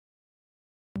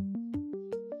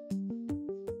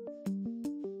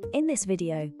In this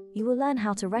video, you will learn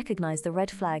how to recognize the red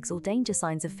flags or danger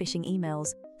signs of phishing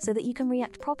emails so that you can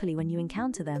react properly when you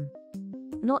encounter them.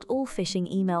 Not all phishing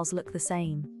emails look the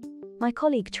same. My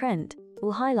colleague Trent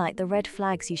will highlight the red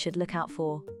flags you should look out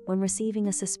for when receiving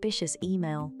a suspicious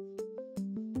email.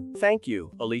 Thank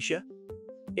you, Alicia.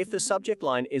 If the subject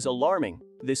line is alarming,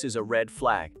 this is a red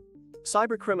flag.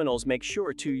 Cybercriminals make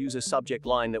sure to use a subject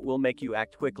line that will make you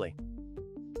act quickly.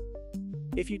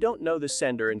 If you don't know the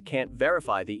sender and can't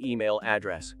verify the email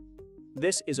address,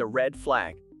 this is a red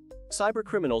flag.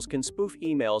 Cybercriminals can spoof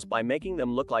emails by making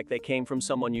them look like they came from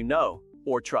someone you know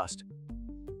or trust.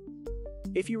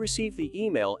 If you receive the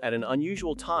email at an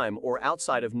unusual time or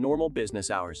outside of normal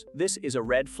business hours, this is a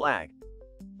red flag.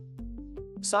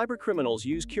 Cybercriminals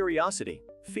use curiosity,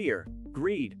 fear,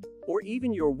 greed, or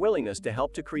even your willingness to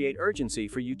help to create urgency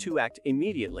for you to act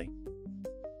immediately.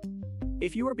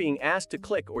 If you are being asked to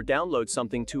click or download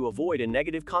something to avoid a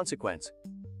negative consequence,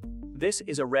 this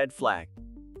is a red flag.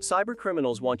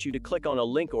 Cybercriminals want you to click on a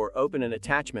link or open an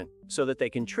attachment so that they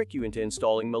can trick you into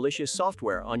installing malicious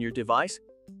software on your device.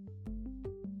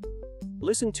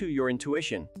 Listen to your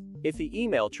intuition. If the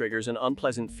email triggers an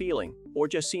unpleasant feeling or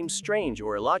just seems strange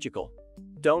or illogical,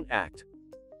 don't act.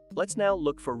 Let's now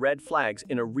look for red flags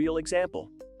in a real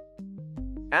example.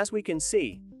 As we can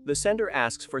see, the sender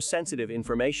asks for sensitive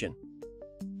information.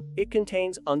 It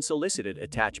contains unsolicited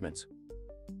attachments,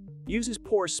 uses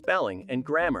poor spelling and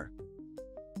grammar,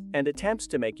 and attempts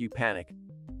to make you panic.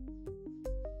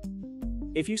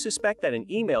 If you suspect that an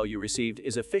email you received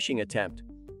is a phishing attempt,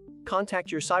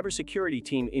 contact your cybersecurity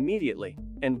team immediately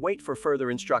and wait for further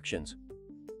instructions.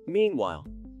 Meanwhile,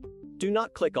 do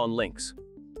not click on links.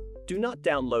 Do not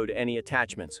download any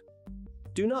attachments.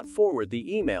 Do not forward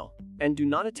the email, and do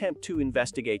not attempt to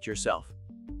investigate yourself.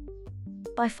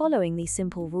 By following these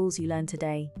simple rules you learned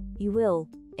today, you will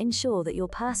ensure that your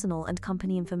personal and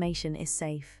company information is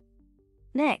safe.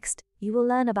 Next, you will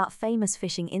learn about famous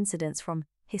phishing incidents from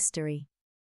history.